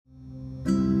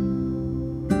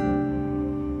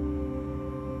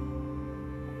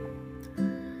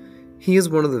He is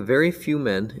one of the very few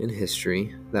men in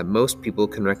history that most people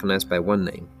can recognize by one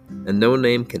name, and no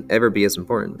name can ever be as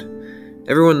important.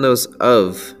 Everyone knows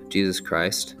of Jesus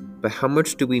Christ, but how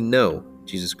much do we know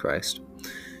Jesus Christ?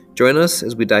 Join us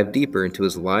as we dive deeper into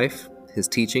his life, his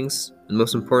teachings, and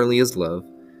most importantly, his love,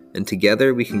 and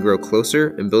together we can grow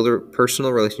closer and build a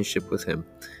personal relationship with him.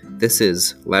 This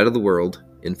is Light of the World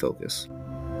in Focus.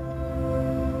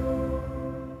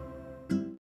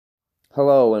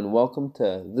 Hello, and welcome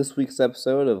to this week's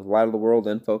episode of Light of the World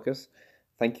in Focus.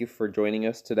 Thank you for joining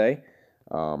us today,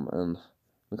 and I'm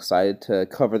excited to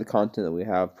cover the content that we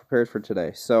have prepared for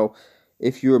today. So,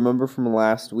 if you remember from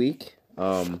last week,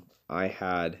 I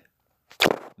had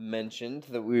mentioned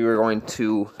that we were going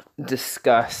to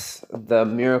discuss the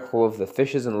miracle of the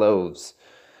fishes and loaves,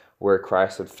 where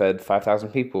Christ had fed 5,000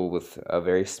 people with a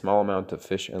very small amount of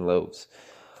fish and loaves.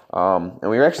 And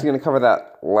we were actually going to cover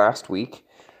that last week,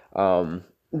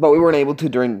 but we weren't able to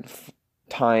during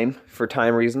time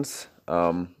reasons.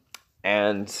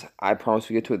 And I promise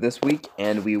we get to it this week,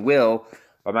 and we will.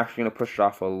 I'm actually going to push it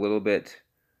off a little bit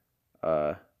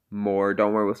more.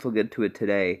 Don't worry, we'll still get to it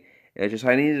today. It's just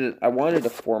I wanted to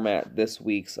format this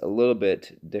week's a little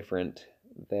bit different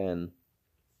than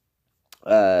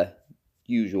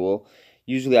usual.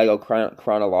 Usually I go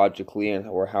chronologically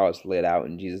or how it's laid out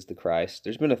in Jesus the Christ.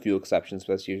 There's been a few exceptions,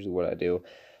 but that's usually what I do.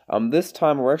 This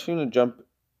time we're actually going to jump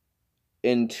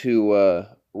into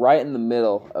right in the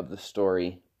middle of the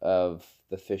story of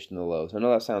the fish and the loaves. I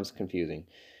know that sounds confusing,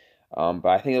 but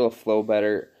I think it'll flow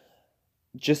better.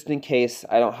 Just in case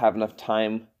I don't have enough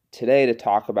time today to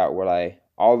talk about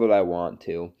all that I want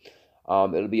to,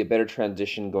 it'll be a better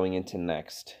transition going into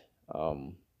next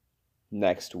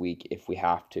week if we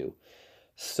have to.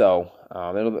 So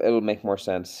it'll make more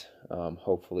sense,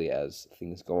 hopefully, as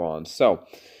things go on. So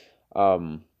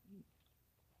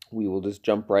we will just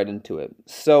jump right into it.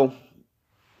 So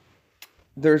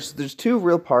there's two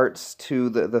real parts to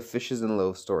the fishes and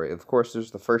loaves story. Of course,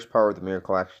 there's the first part where the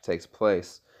miracle actually takes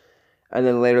place, and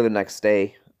then later the next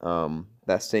day,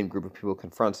 that same group of people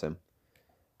confronts him.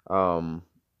 And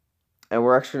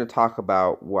we're actually going to talk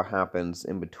about what happens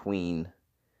in between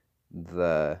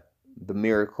the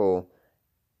miracle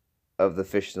of the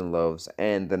fishes and loaves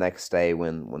and the next day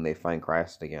when they find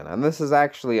Christ again. And this is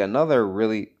actually another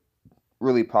really,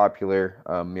 really popular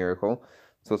miracle.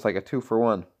 So it's like a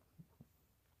 2-for-1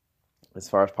 as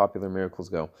far as popular miracles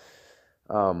go.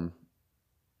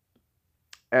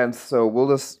 And so we'll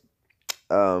just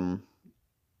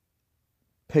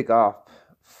pick up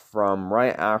from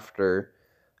right after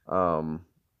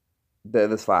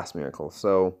this last miracle.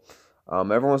 So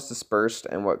everyone's dispersed,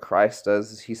 and what Christ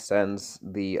does is he sends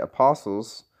the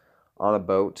apostles on a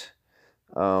boat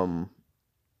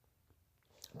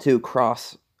to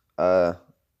cross the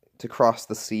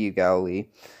Sea of Galilee,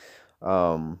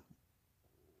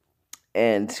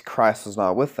 and Christ was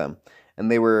not with them, and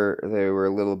they were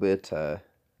a little bit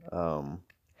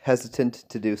hesitant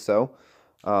to do so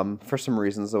for some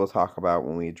reasons that we'll talk about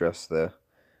when we address the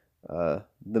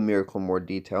miracle in more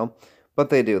detail. But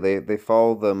they do. They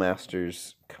follow the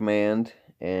master's command,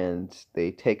 and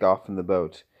they take off in the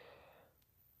boat.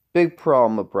 Big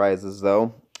problem arises,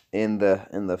 though, in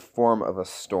the form of a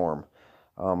storm.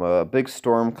 A big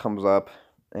storm comes up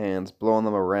and it's blowing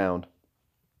them around.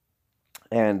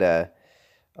 And they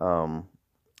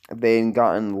had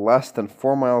gotten less than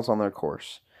 4 miles on their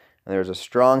course. And there was a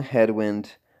strong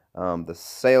headwind. The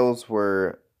sails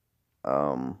were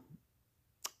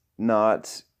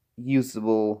not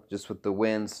usable just with the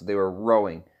wind, so they were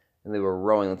rowing.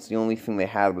 That's the only thing they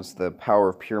had was the power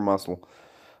of pure muscle.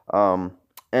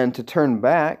 And to turn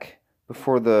back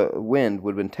before the wind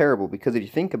would have been terrible, because if you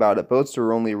think about it, boats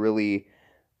are only really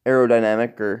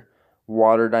aerodynamic or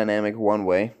water dynamic one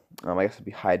way. I guess it'd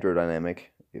be hydrodynamic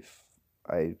if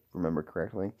I remember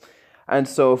correctly. And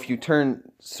so if you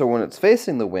turn, so when it's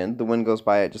facing the wind goes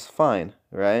by it just fine,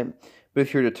 right? But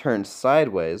if you were to turn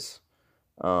sideways,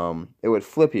 it would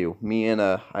flip you.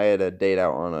 I had a date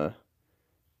out on a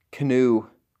canoe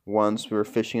once. We were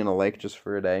fishing in a lake just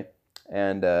for a day,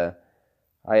 and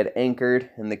I had anchored,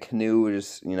 and the canoe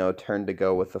just turned to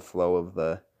go with the flow of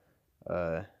the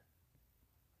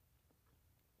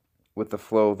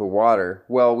water.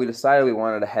 Well, we decided we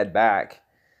wanted to head back,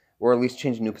 or at least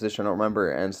change a new position. I don't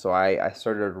remember, and so I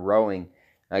started rowing.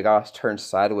 I got us turned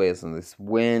sideways, and this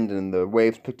wind and the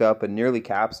waves picked up and nearly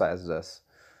capsized us.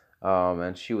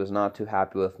 And she was not too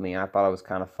happy with me. I thought it was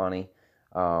kind of funny.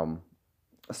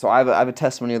 So I have a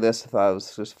testimony of this. I thought it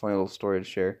was just a funny little story to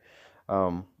share.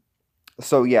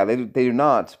 So yeah, they do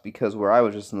not, because where I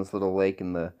was just in this little lake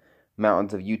in the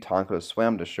mountains of Utah and could have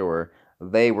swam to shore,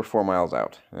 they were 4 miles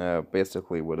out.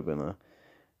 Basically would have been a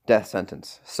death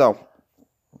sentence. So,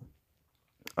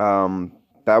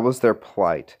 that was their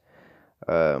plight.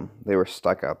 They were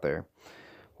stuck out there.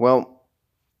 Well,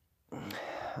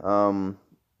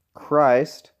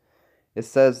 Christ, it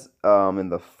says in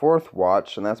the fourth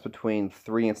watch, and that's between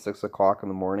 3 and 6 o'clock in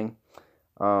the morning,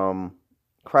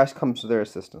 Christ comes to their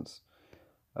assistance.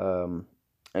 And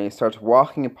he starts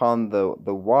walking upon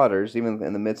the waters, even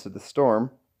in the midst of the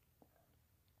storm,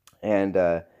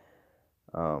 and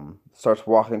starts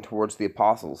walking towards the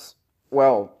apostles.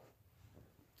 Well,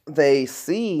 they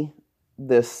see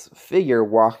this figure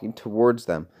walking towards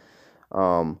them,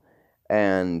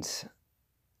 and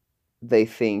they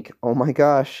think, oh my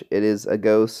gosh, it is a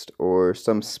ghost or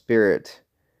some spirit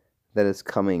that is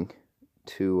coming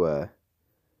to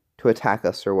attack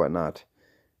us or whatnot.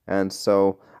 And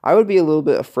so I would be a little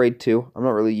bit afraid too. I'm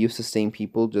not really used to seeing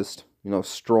people just,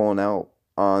 strolling out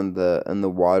in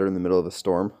the water in the middle of a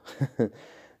storm.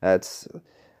 That's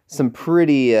some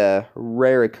pretty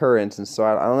rare occurrence, and so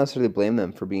I don't necessarily blame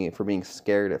them for being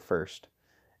scared at first.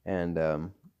 And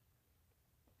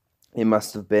it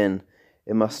must have been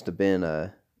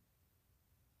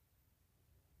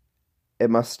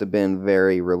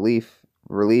very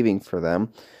relieving for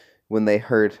them when they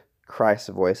heard Christ's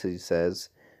voice as he says,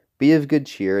 "Be of good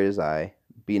cheer, it is I,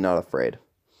 be not afraid."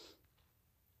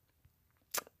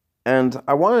 And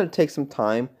I wanted to take some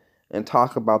time and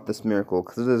talk about this miracle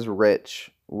because it is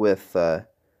rich with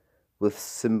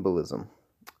symbolism.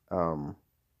 And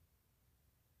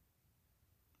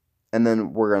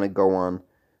then we're going to go on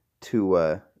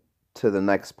to the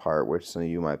next part, which some of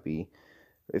you might be,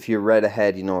 if you read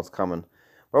ahead, you know what's coming.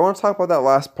 But I want to talk about that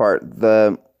last part,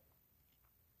 the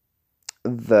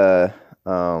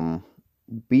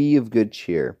be of good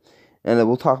cheer, and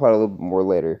we'll talk about it a little bit more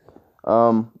later.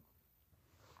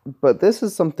 But this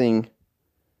is something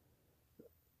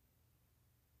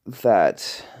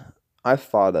that I've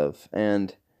thought of,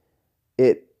 and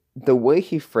the way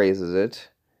he phrases it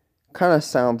kind of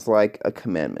sounds like a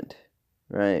commandment,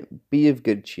 right? Be of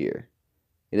good cheer.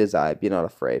 It is I, be not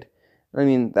afraid. I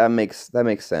mean, that makes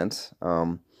sense.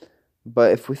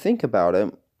 But if we think about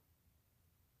it,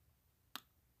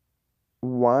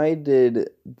 why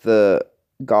did the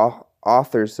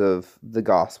authors of the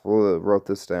gospel that wrote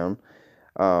this down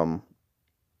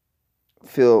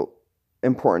feel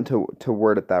important to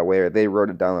word it that way, or they wrote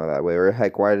it down that way, or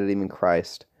heck, why did even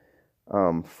Christ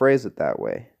phrase it that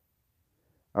way?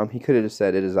 He could have just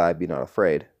said, "It is I, be not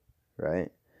afraid,"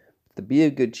 right? The be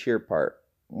of good cheer part.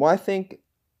 Well, I think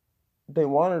they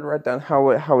wanted to write down how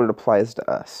it applies to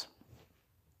us.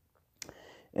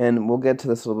 And we'll get to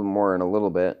this a little bit more in a little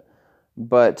bit.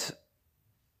 But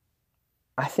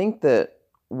I think that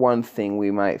one thing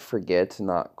we might forget to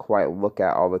not quite look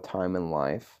at all the time in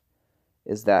life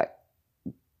is that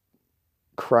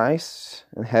Christ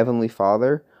and Heavenly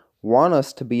Father want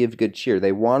us to be of good cheer.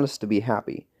 They want us to be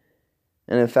happy.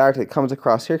 And in fact, it comes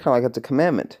across here kind of like it's a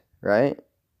commandment, right?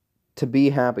 To be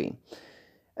happy.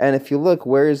 And if you look,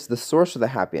 where is the source of the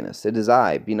happiness? It is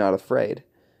I, be not afraid.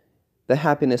 The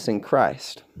happiness in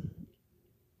Christ.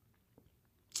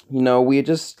 We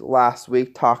just last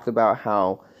week talked about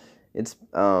how it's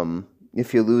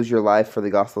if you lose your life for the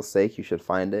gospel's sake, you should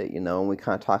find it, and we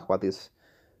kind of talk about these,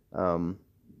 the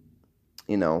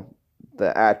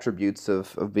attributes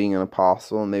of being an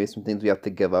apostle and maybe some things we have to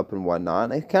give up and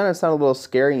whatnot. It kind of sounded a little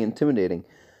scary and intimidating,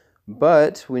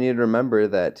 but we need to remember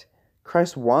that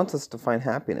Christ wants us to find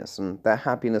happiness, and that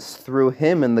happiness through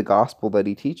Him and the gospel that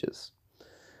He teaches.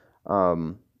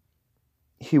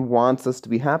 He wants us to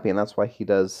be happy, and that's why He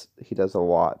does a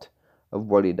lot of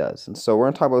what He does. And so we're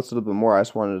going to talk about this a little bit more. I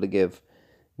just wanted to give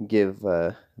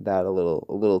that a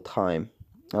little time,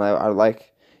 and I'd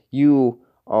like you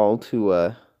all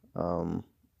to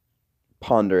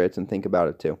ponder it and think about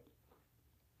it too.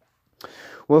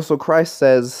 Well, so Christ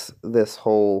says this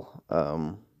whole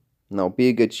be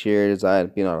of good cheer, it is I,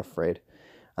 be not afraid.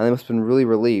 And they must have been really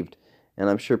relieved. And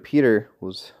I'm sure Peter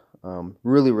was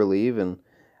really relieved. And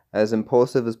as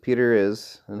impulsive as Peter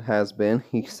is and has been,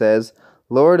 he says,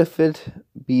 "Lord, if it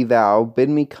be thou, bid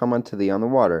me come unto thee on the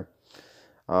water."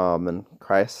 And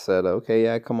Christ said, "Okay,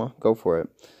 yeah, come on, go for it."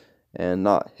 And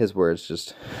not his words,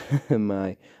 just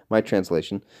my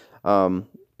translation.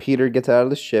 Peter gets out of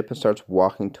the ship and starts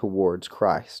walking towards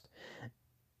Christ.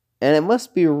 And it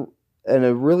must be a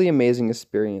really amazing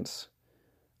experience,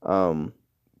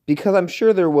 because I'm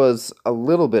sure there was a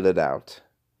little bit of doubt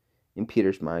in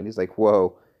Peter's mind. He's like,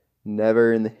 whoa,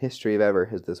 never in the history of ever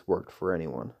has this worked for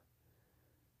anyone.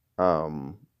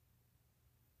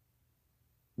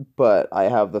 but I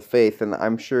have the faith, and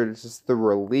I'm sure it's just the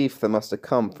relief that must have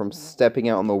come from stepping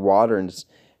out in the water and just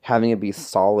having it be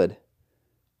solid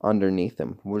underneath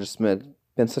him. We've just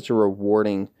been such a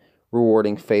rewarding,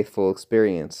 faithful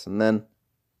experience. And then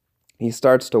he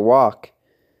starts to walk,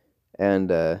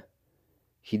 and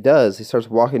he starts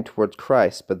walking towards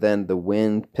Christ, but then the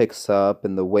wind picks up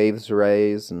and the waves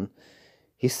raise, and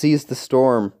he sees the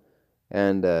storm,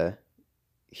 and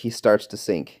he starts to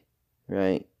sink,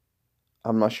 right?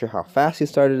 I'm not sure how fast he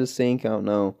started to sink. I don't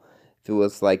know if it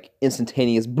was like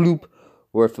instantaneous bloop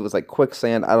or if it was like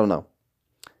quicksand. I don't know.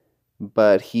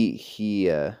 But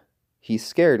he's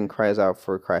scared and cries out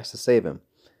for Christ to save him.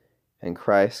 And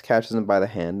Christ catches him by the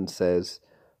hand and says,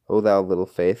 "O thou little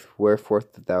faith, wherefore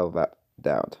did thou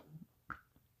doubt?"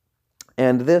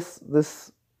 And this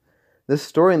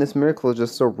story and this miracle is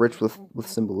just so rich with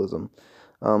symbolism.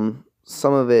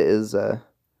 Some of it is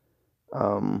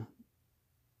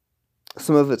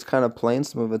some of it's kind of plain,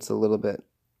 some of it's takes a little bit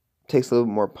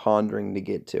more pondering to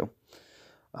get to.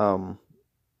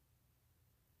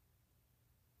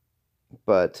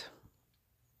 But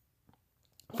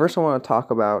first I want to talk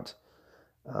about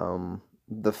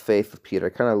the faith of Peter. I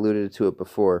kind of alluded to it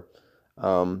before.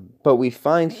 But we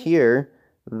find here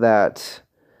that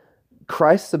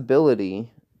Christ's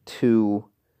ability to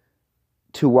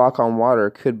walk on water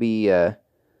could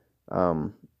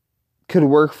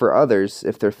work for others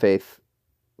if their faith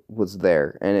was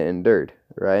there and it endured,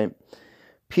 right?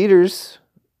 Peter's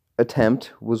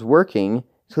attempt was working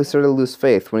until he started to lose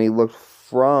faith when he looked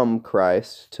from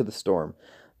Christ to the storm.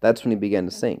 That's when he began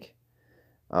to sink.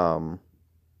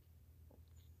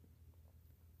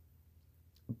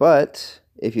 But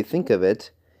if you think of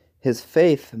it, his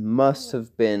faith must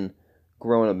have been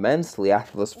grown immensely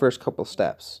after those first couple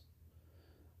steps.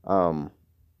 And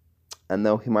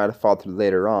though he might have faltered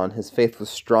later on, his faith was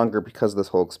stronger because of this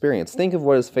whole experience. Think of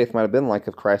what his faith might have been like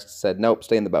if Christ said, "Nope,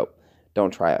 stay in the boat.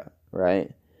 Don't try it,"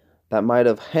 right? That might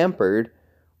have hampered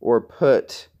or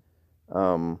put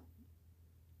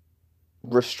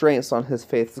restraints on his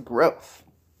faith's growth.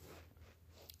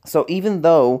 So even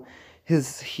though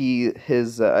his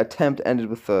attempt ended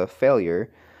with a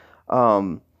failure,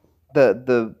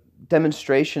 the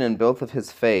demonstration in both of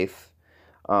his faith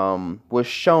was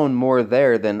shown more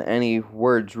there than any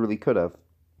words really could have.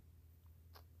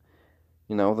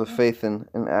 You know, the faith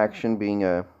in action being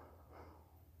a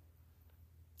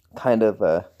kind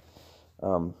of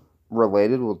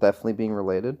related, well, definitely being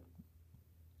related.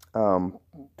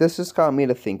 This just got me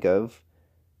to think of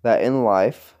that in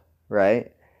life,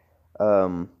 right?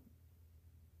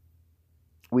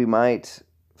 We might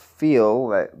feel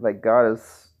that God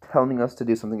is telling us to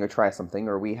do something or try something,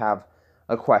 or we have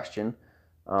a question.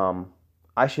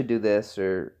 I should do this,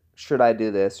 or should I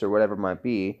do this, or whatever it might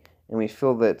be, and we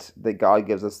feel that God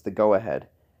gives us the go-ahead.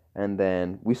 And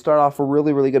then we start off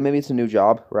really, really good. Maybe it's a new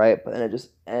job, right? But then it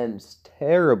just ends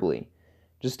terribly.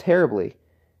 Just terribly.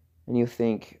 And you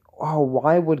think, oh,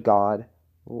 why would God?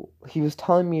 He was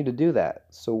telling me to do that.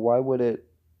 So why would it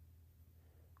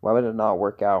not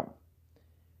work out?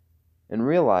 And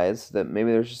realize that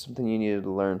maybe there's just something you needed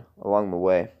to learn along the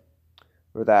way.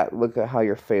 Or that, look at how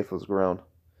your faith was grown.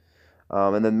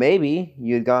 And then maybe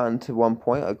you had gotten to one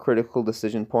point, a critical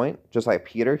decision point, just like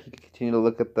Peter. He could continue to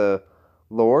look at the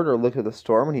Lord or look at the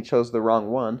storm, and he chose the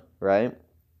wrong one, right?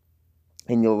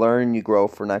 And you learn, you grow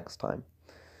for next time.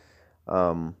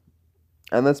 And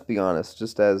let's be honest,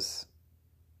 just as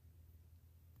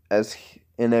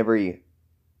in every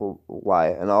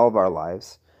life, in all of our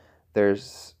lives,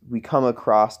 we come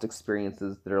across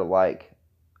experiences that are like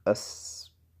a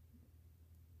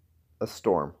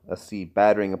storm, a sea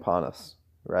battering upon us,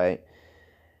 right?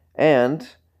 And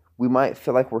we might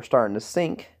feel like we're starting to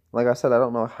sink. Like I said, I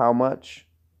don't know how much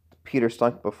Peter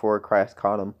sunk before Christ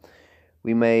caught him.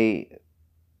 We may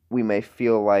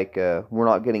feel like we're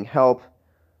not getting help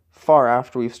far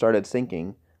after we've started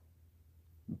sinking,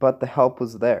 but the help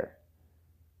was there,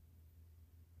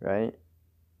 right?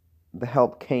 The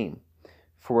help came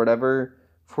for whatever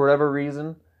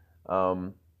reason.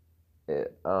 Had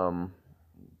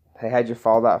you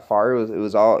fall that far, it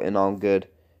was all in all good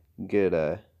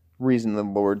reason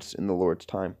in the Lord's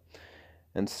time.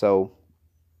 And so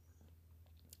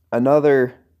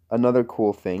another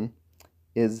cool thing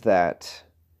is that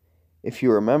if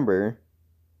you remember,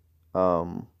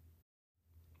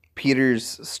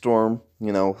 Peter's storm,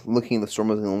 looking at the storm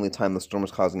was the only time the storm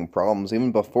was causing problems.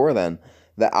 Even before then,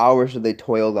 the hours that they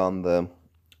toiled on the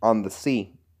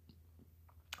sea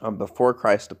before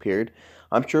Christ appeared,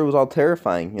 I'm sure it was all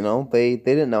terrifying. They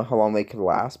didn't know how long they could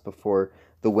last before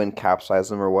the wind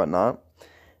capsized them or whatnot.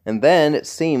 And then it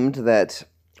seemed that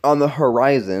on the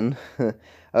horizon,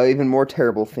 even more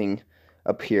terrible thing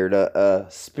appeared, a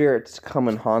spirit to come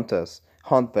and haunt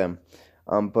them.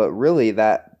 But really,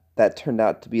 that turned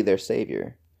out to be their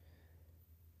savior.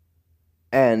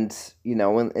 And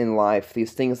in life,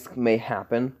 these things may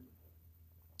happen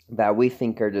that we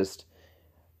think are just,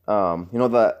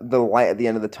 the light at the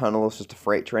end of the tunnel is just a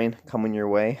freight train coming your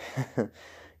way.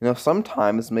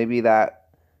 Sometimes maybe that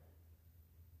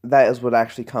is what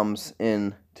actually comes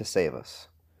in to save us,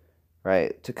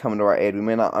 right? To come into our aid. We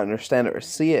may not understand it or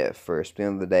see it at first, but at the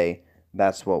end of the day,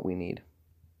 that's what we need.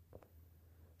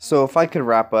 So if I could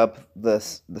wrap up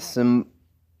what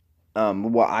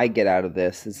I get out of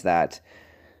this is that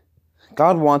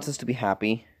God wants us to be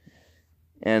happy,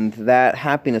 and that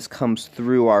happiness comes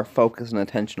through our focus and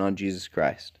attention on Jesus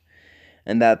Christ.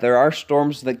 And that there are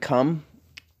storms that come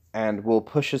and will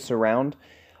push us around,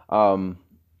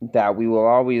 that we will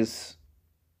always,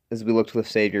 as we look to the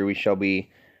Savior, we shall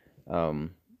be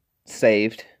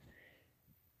saved,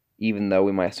 even though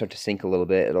we might start to sink a little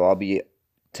bit. It'll all be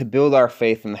to build our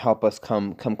faith and help us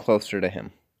come closer to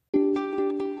Him.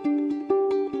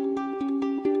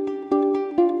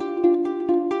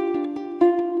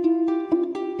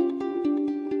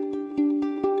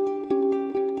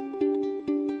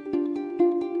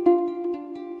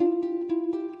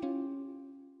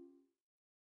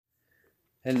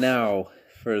 And now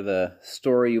for the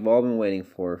story you've all been waiting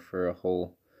for a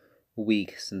whole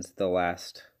week since the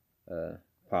last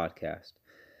podcast.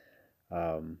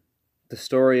 The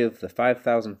story of the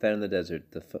 5,000 fed in the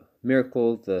desert, the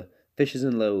miracle of the fishes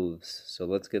and loaves. So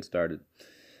let's get started.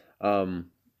 So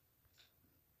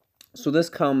this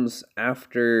comes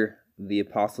after the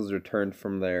apostles returned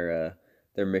from their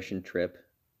mission trip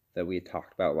that we had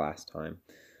talked about last time.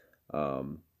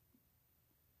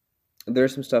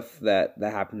 There's some stuff that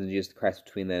happens in Jesus Christ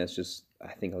between then. It's just,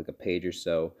 I think, like a page or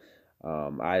so.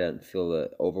 I don't feel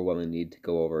the overwhelming need to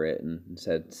go over it and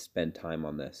instead spend time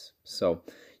on this. So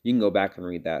you can go back and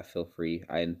read that. Feel free.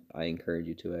 I encourage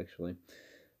you to, actually.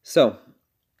 So,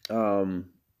 kind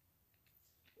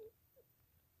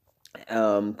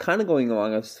of going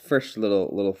along, this first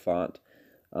little font,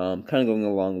 kind of going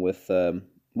along with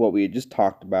what we had just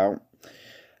talked about.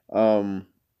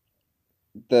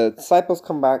 The disciples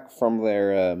come back from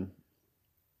their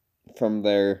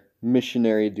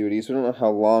missionary duties. We don't know how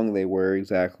long they were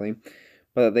exactly,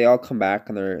 but they all come back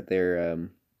and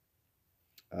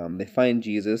they find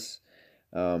Jesus,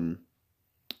 and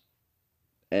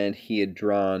he had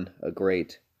drawn a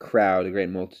great crowd, a great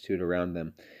multitude around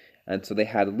them, and so they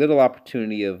had a little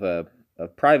opportunity of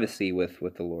privacy with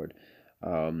the Lord,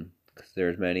 because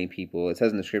there's many people. It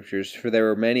says in the scriptures, "For there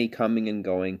were many coming and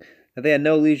going, that they had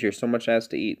no leisure so much as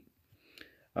to eat."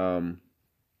 And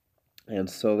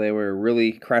so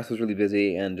Christ was really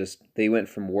busy, and they went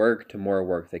from work to more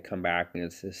work. They come back, and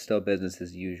it's still business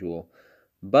as usual.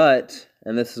 But,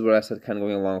 and this is what I said, kind of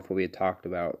going along with what we had talked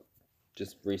about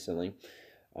just recently,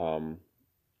 the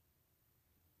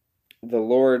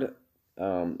Lord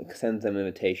extends them an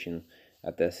invitation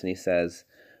at this, and He says,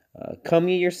 "Come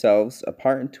ye yourselves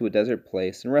apart into a desert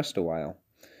place and rest a while."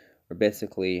 Or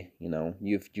basically,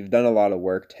 you've done a lot of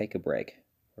work, take a break,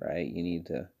 right? You need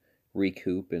to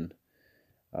recoup and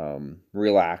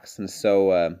relax. And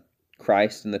so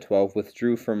Christ and the 12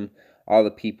 withdrew from all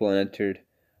the people and entered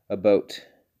a boat,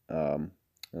 and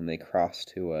they crossed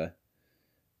to a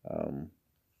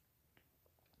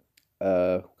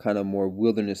kind of more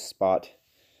wilderness spot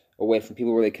away from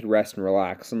people where they could rest and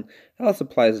relax. And how this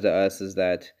applies to us is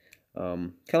that,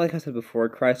 kind of like I said before,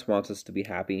 Christ wants us to be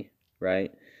happy,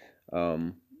 right?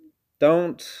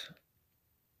 Don't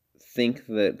think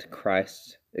that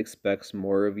Christ expects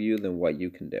more of you than what you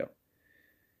can do.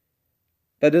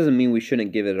 That doesn't mean we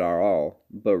shouldn't give it our all,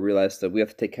 but realize that we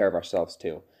have to take care of ourselves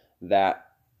too. That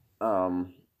a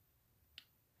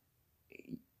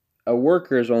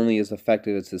worker is only as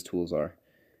effective as his tools are.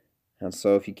 And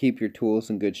so if you keep your tools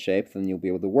in good shape, then you'll be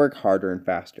able to work harder and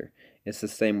faster. It's the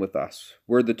same with us.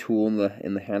 We're the tool in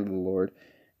the hand of the Lord,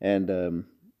 and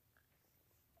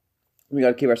we got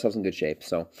to keep ourselves in good shape.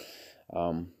 So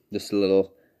just a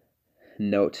little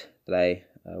note that I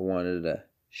wanted to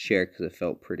share because it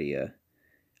felt pretty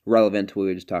relevant to what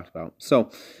we just talked about.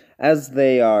 So as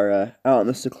they are out in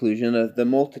the seclusion, the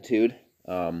multitude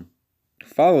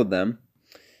followed them.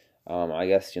 I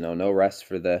guess, no rest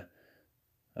for the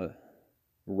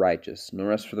righteous. No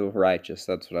rest for the righteous.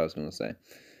 That's what I was going to say.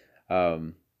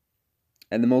 And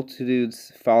the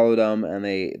multitudes followed them, and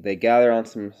they gather on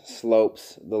some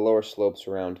slopes, the lower slopes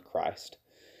around Christ.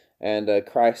 And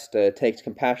Christ takes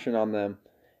compassion on them,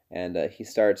 and he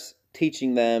starts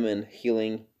teaching them and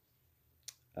healing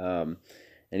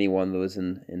anyone that was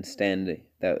in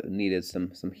that needed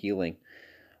some healing.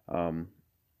 And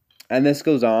this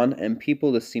goes on, and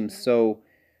people just seem so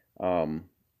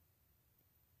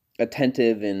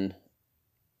attentive and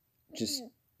just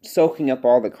soaking up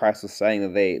all that Christ was saying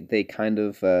that they kind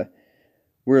of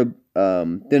were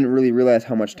didn't really realize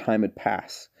how much time had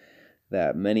passed.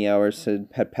 That many hours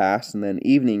had passed, and then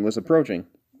evening was approaching.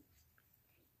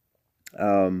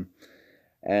 And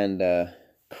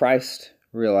Christ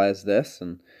realized this,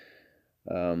 and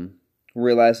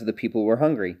realized that the people were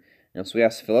hungry. And so he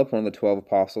asked Philip, one of the 12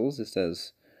 apostles. It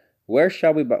says, "Where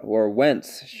shall we buy, or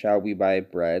whence shall we buy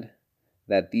bread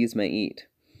that these may eat?"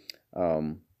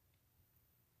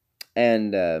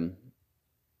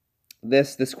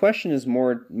 This question is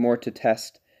more to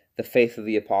test the faith of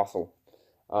the apostle,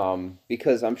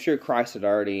 because I'm sure Christ had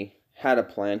already had a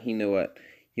plan. He knew what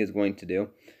he was going to do,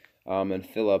 and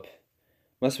Philip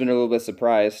must have been a little bit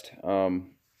surprised,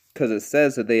 because it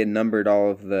says that they had numbered all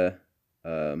of the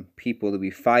people to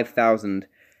be 5,000,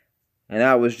 and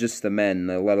that was just the men,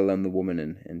 let alone the women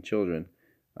and children.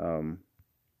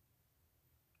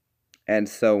 And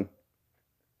so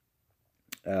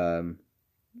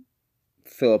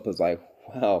Philip was like,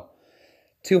 "Wow,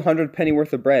 200 penny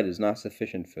worth of bread is not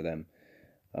sufficient for them,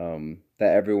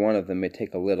 that every one of them may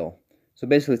take a little." So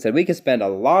basically it said, we could spend a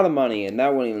lot of money, and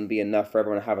that wouldn't even be enough for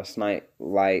everyone to have a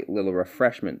light little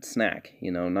refreshment snack,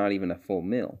 not even a full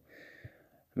meal.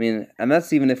 I mean, and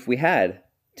that's even if we had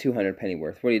 200 penny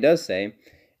worth. What he does say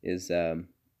is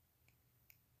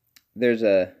there's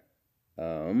a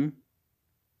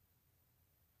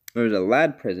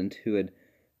lad present who had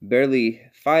barely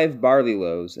 5 barley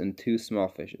loaves and 2 small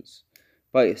fishes.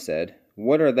 But he said,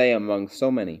 "What are they among so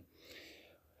many?"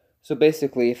 So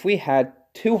basically, if we had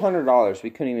 $200, we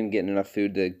couldn't even get enough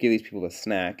food to give these people a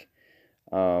snack.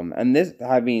 And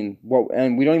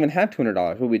we don't even have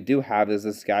 $200. What we do have is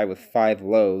this guy with 5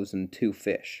 loaves and 2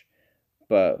 fish.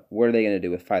 But what are they going to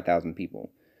do with 5,000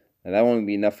 people? And that won't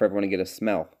be enough for everyone to get a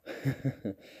smell.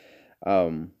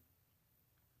 And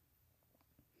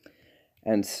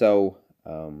so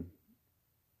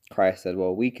Christ said,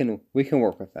 "Well, we can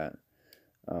work with that."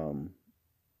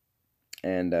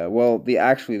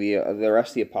 The rest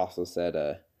of the apostles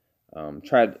said,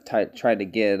 tried to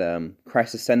get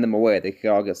Christ to send them away. They could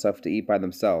all get stuff to eat by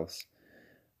themselves.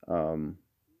 And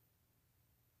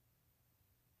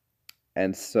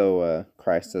so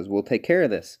Christ says, "We'll take care of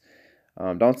this.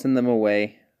 Don't send them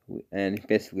away." And he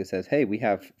basically says, "Hey, we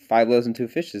have 5 loaves and 2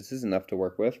 fishes. This is enough to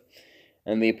work with."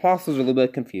 And the apostles are a little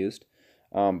bit confused,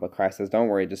 but Christ says, "Don't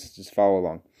worry, just follow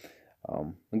along."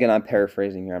 Again, I'm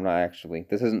paraphrasing here. I'm not actually.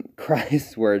 This isn't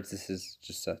Christ's words. This is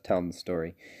just telling the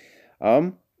story.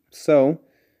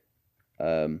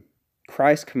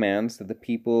 Christ commands that the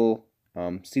people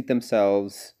seat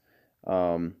themselves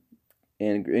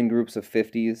in groups of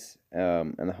 50s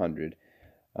and 100.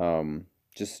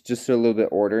 Just a little bit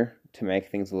order to make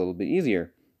things a little bit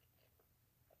easier.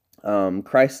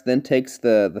 Christ then takes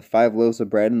the 5 loaves of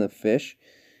bread and the fish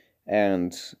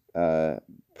and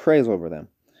prays over them.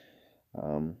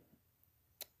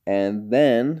 And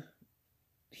then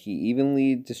he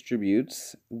evenly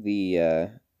distributes the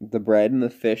bread and the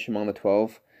fish among the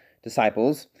 12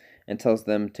 disciples and tells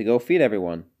them to go feed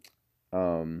everyone.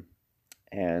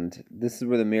 And this is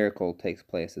where the miracle takes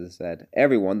place, is that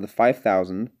everyone, the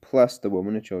 5,000 plus the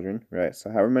women and children, right? So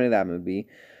however many that would be,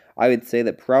 I would say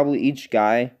that probably each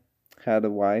guy had a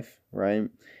wife, right?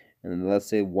 And let's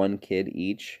say 1 kid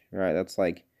each, right? That's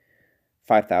like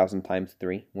 5,000 times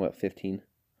 3, what,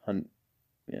 1,500?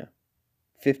 Yeah,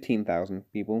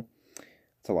 15,000 people.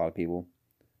 That's a lot of people.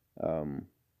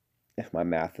 If my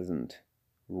math isn't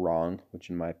wrong, which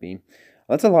it might be.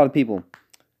 That's a lot of people.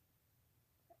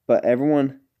 But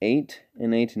everyone ate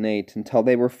and ate and ate until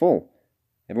they were full.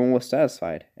 Everyone was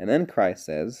satisfied. And then Christ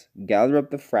says, "Gather up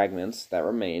the fragments that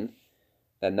remain,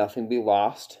 that nothing be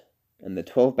lost." And the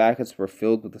 12 baskets were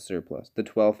filled with the surplus. The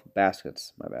 12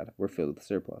 baskets, were filled with the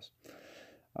surplus.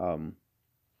 And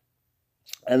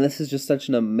this is just such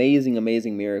an amazing,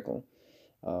 amazing miracle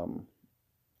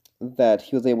that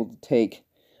he was able to take.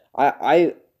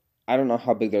 I don't know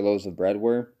how big their loaves of bread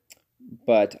were,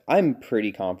 but I'm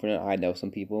pretty confident I know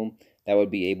some people that would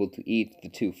be able to eat the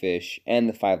 2 fish and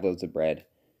the 5 loaves of bread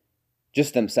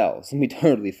just themselves and be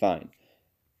totally fine.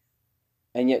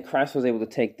 And yet Christ was able to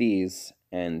take these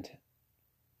and,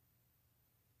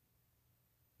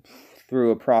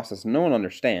 through a process no one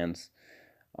understands,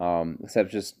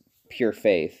 except just pure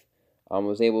faith,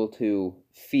 was able to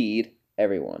feed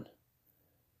everyone.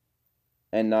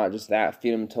 And not just that,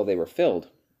 feed them until they were filled.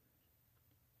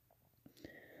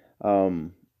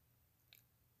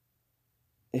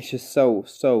 It's just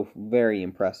so very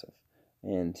impressive.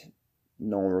 And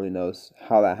no one really knows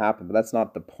how that happened, but that's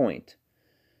not the point.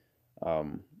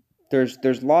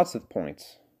 There's lots of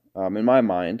points in my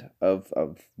mind of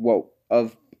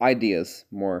ideas,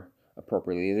 more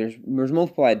appropriately. There's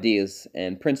multiple ideas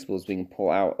and principles we can pull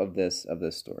out of this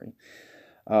story.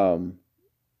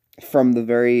 From the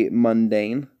very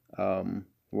mundane,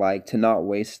 like to not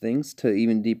waste things, to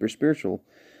even deeper spiritual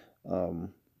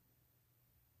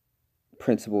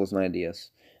principles and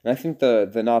ideas. And I think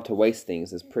the not to waste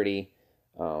things is pretty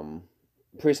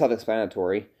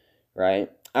self-explanatory,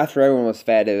 right? After everyone was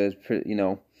fed, it was pretty,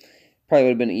 probably would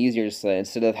have been easier to say,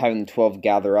 instead of having the 12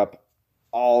 gather up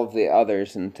all of the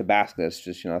others into baskets,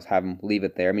 just have them leave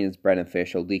it there. I mean, it's bread and fish;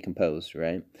 it'll decompose,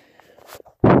 right?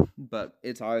 But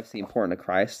it's obviously important to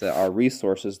Christ that our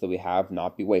resources that we have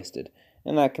not be wasted,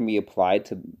 and that can be applied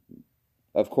to,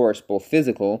 of course, both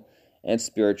physical and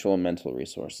spiritual and mental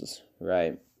resources,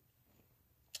 right?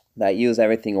 That use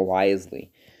everything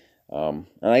wisely. And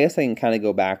I guess I can kind of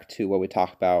go back to what we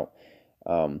talked about,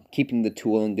 keeping the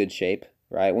tool in good shape,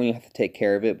 right? When you have to take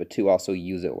care of it, but to also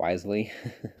use it wisely.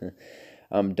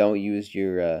 Don't use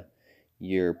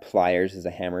your pliers as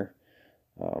a hammer,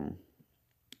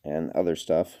 and other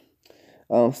stuff.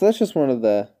 So that's just one of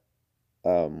the,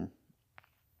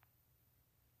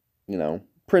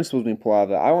 principles we pull out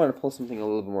of it. I want to pull something a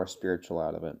little bit more spiritual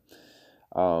out of it.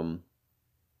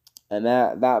 And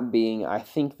that being, I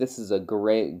think this is a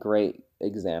great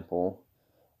example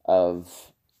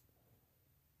of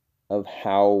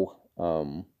how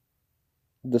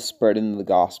the spreading of the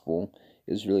gospel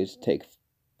is really to take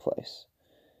place.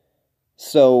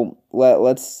 So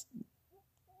let's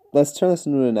turn this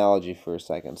into an analogy for a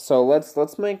second. So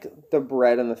let's make the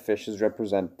bread and the fishes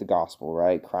represent the gospel,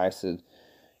 right? Christ had,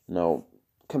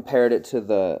 compared it to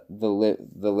the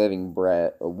living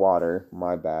bread or water.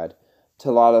 My bad. To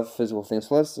a lot of physical things.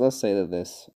 So let's say that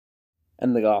this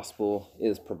and the gospel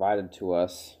is provided to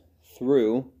us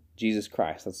through Jesus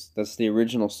Christ. That's the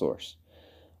original source.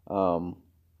 And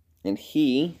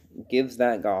he gives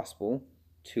that gospel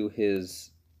to his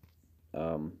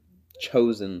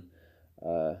chosen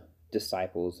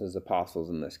disciples, his apostles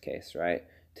in this case, right?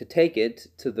 To take it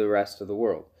to the rest of the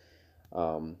world.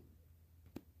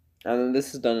 And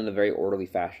this is done in a very orderly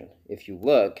fashion. If you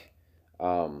look,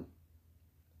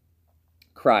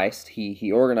 Christ,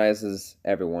 he organizes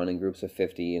everyone in groups of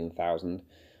 50 and 1,000.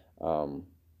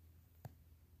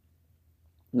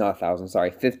 Not 1,000,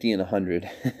 sorry, 50 and 100,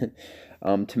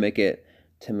 to make it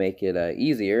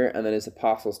easier, and then his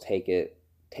apostles take it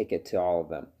to all of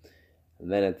them,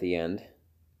 and then at the end,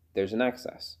 there's an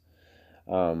excess.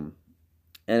 And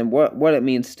what it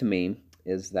means to me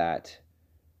is that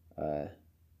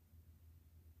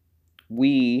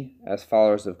we, as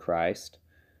followers of Christ,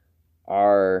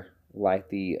 are like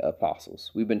the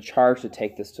apostles. We've been charged to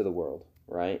take this to the world,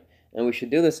 right? And we should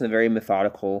do this in a very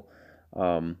methodical,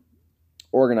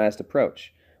 organized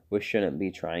approach. We shouldn't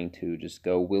be trying to just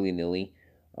go willy-nilly.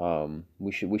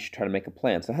 We should try to make a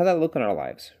plan. So how does that look in our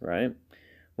lives, right?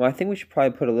 Well, I think we should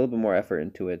probably put a little bit more effort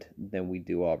into it than we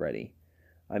do already.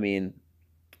 I mean,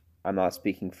 I'm not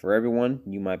speaking for everyone.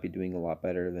 You might be doing a lot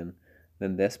better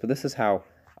than this, but this is how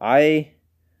I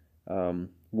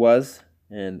was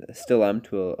and still am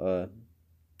to a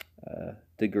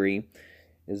degree,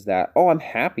 is that, I'm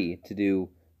happy to do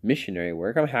missionary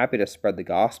work. I'm happy to spread the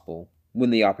gospel when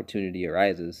the opportunity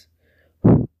arises.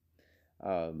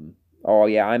 I'm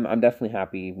definitely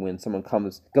happy when someone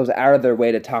goes out of their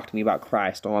way to talk to me about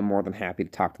Christ. I'm more than happy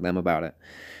to talk to them about it.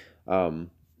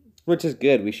 Which is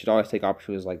good. We should always take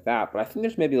opportunities like that. But I think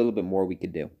there's maybe a little bit more we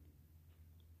could do.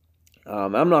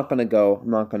 I'm not gonna go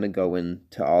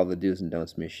into all the do's and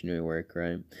don'ts missionary work,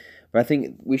 right? But I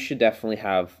think we should definitely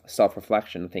have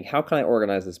self-reflection and think, how can I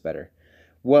organize this better?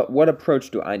 What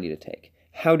approach do I need to take?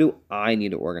 How do I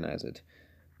need to organize it?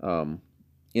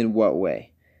 In what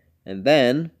way? And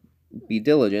then be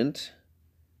diligent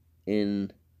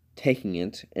in taking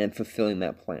it and fulfilling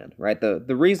that plan, right?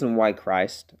 The reason why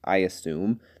Christ, I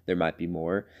assume, there might be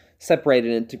more,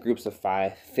 separated into groups of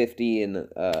 5, 50, and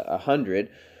 100,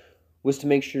 was to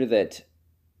make sure that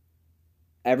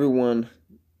everyone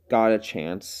got a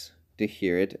chance to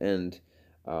hear it, and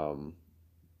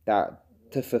that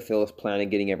to fulfill his plan of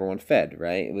getting everyone fed,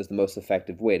 right? It was the most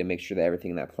effective way to make sure that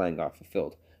everything in that plan got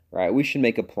fulfilled, right? We should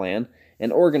make a plan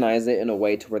and organize it in a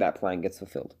way to where that plan gets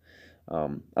fulfilled.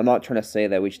 I'm not trying to say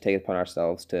that we should take it upon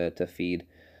ourselves to feed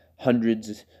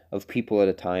hundreds of people at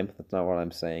a time. That's not what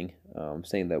I'm saying. I'm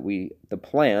saying that the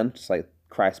plan, just like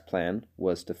Christ's plan,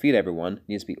 was to feed everyone,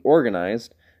 needs to be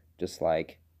organized just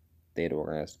like they had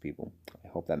organized people. I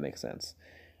hope that makes sense.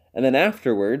 And then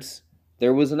afterwards,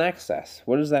 there was an excess.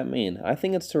 What does that mean? I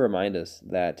think it's to remind us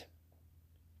that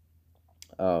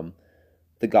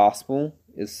the gospel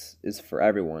is for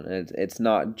everyone, and it's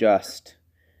not just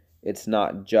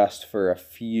for a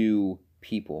few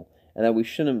people, and that we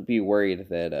shouldn't be worried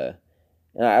that.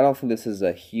 And I don't think this is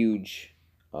a huge,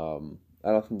 I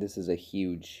don't think this is a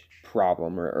huge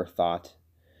problem or thought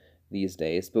these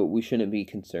days, but we shouldn't be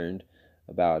concerned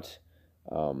about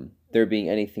there being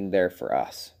anything there for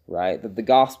us, right? That the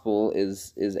gospel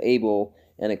is able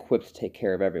and equipped to take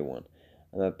care of everyone,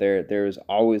 and that there is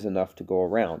always enough to go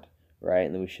around, right?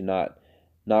 And that we should not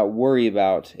worry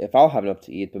about if I'll have enough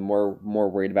to eat, but more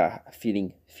worried about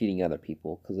feeding other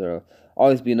people, because there'll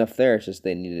always be enough there. It's just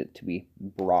they need it to be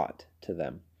brought to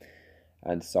them.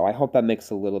 And so I hope that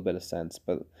makes a little bit of sense.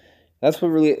 But that's what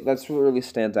really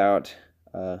stands out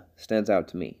to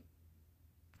me.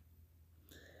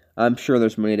 I'm sure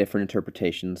there's many different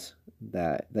interpretations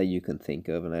that you can think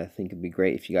of, and I think it'd be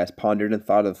great if you guys pondered and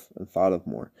thought of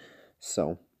more.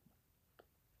 So,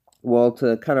 well,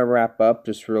 to kind of wrap up,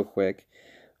 just real quick,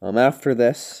 after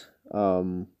this,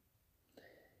 the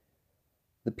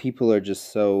people are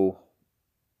just so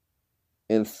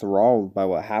enthralled by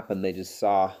what happened. They just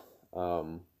saw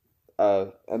a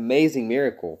amazing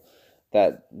miracle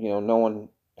that no one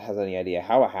has any idea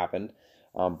how it happened,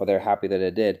 but they're happy that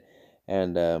it did,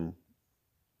 and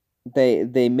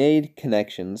they made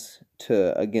connections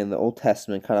to, again, the Old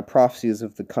Testament kind of prophecies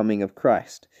of the coming of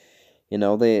Christ.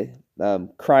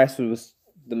 Christ was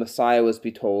the Messiah was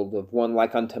be told of one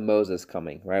like unto Moses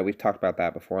coming, right? We've talked about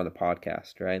that before on the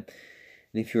podcast, right?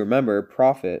 And if you remember,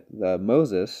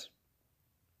 Moses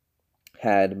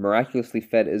had miraculously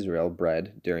fed Israel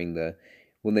bread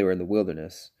when they were in the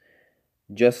wilderness,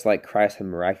 just like Christ had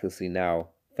miraculously now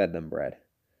fed them bread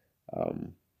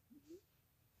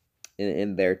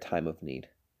in their time of need,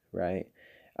 right?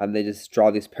 And they just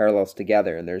draw these parallels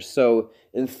together, and they're so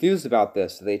enthused about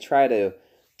this. They try to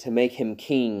make him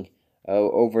king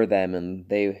over them,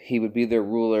 and he would be their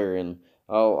ruler, and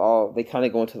they kind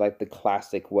of go into like the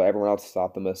classic what everyone else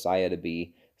thought the Messiah to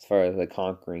be, as far as the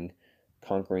conquering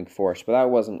force. But that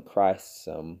wasn't Christ's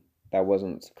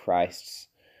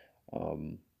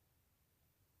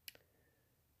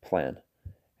plan.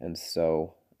 And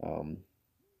so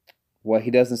what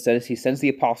he does instead is he sends the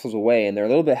apostles away, and they're a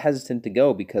little bit hesitant to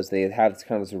go because they have this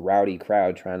kind of this rowdy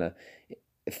crowd trying to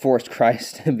force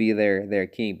Christ to be their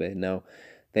king. But no,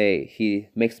 he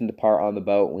makes them depart on the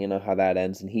boat. We know how that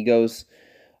ends, and he goes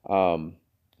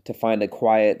to find a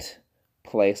quiet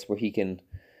place where he can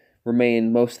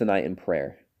remain most of the night in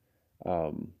prayer,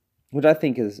 which I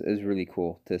think is really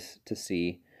cool to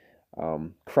see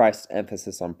Christ's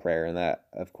emphasis on prayer. And that,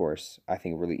 of course, I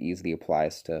think really easily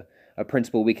applies to a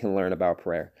principle we can learn about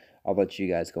prayer. I'll let you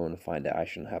guys go and find it. I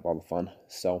shouldn't have all the fun.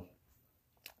 So,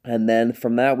 and then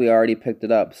from that, we already picked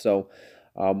it up. So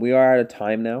we are out of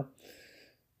time now,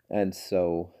 and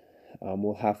so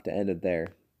we'll have to end it there.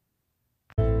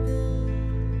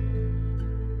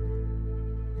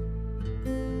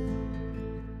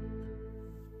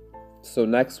 So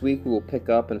next week we will pick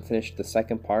up and finish the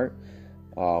second part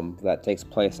that takes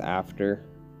place after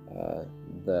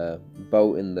the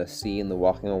boat in the sea and the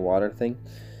walking on water thing.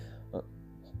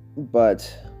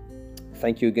 But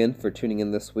thank you again for tuning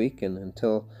in this week, and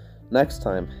until next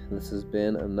time, this has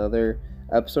been another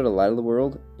episode of Light of the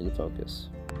World in Focus.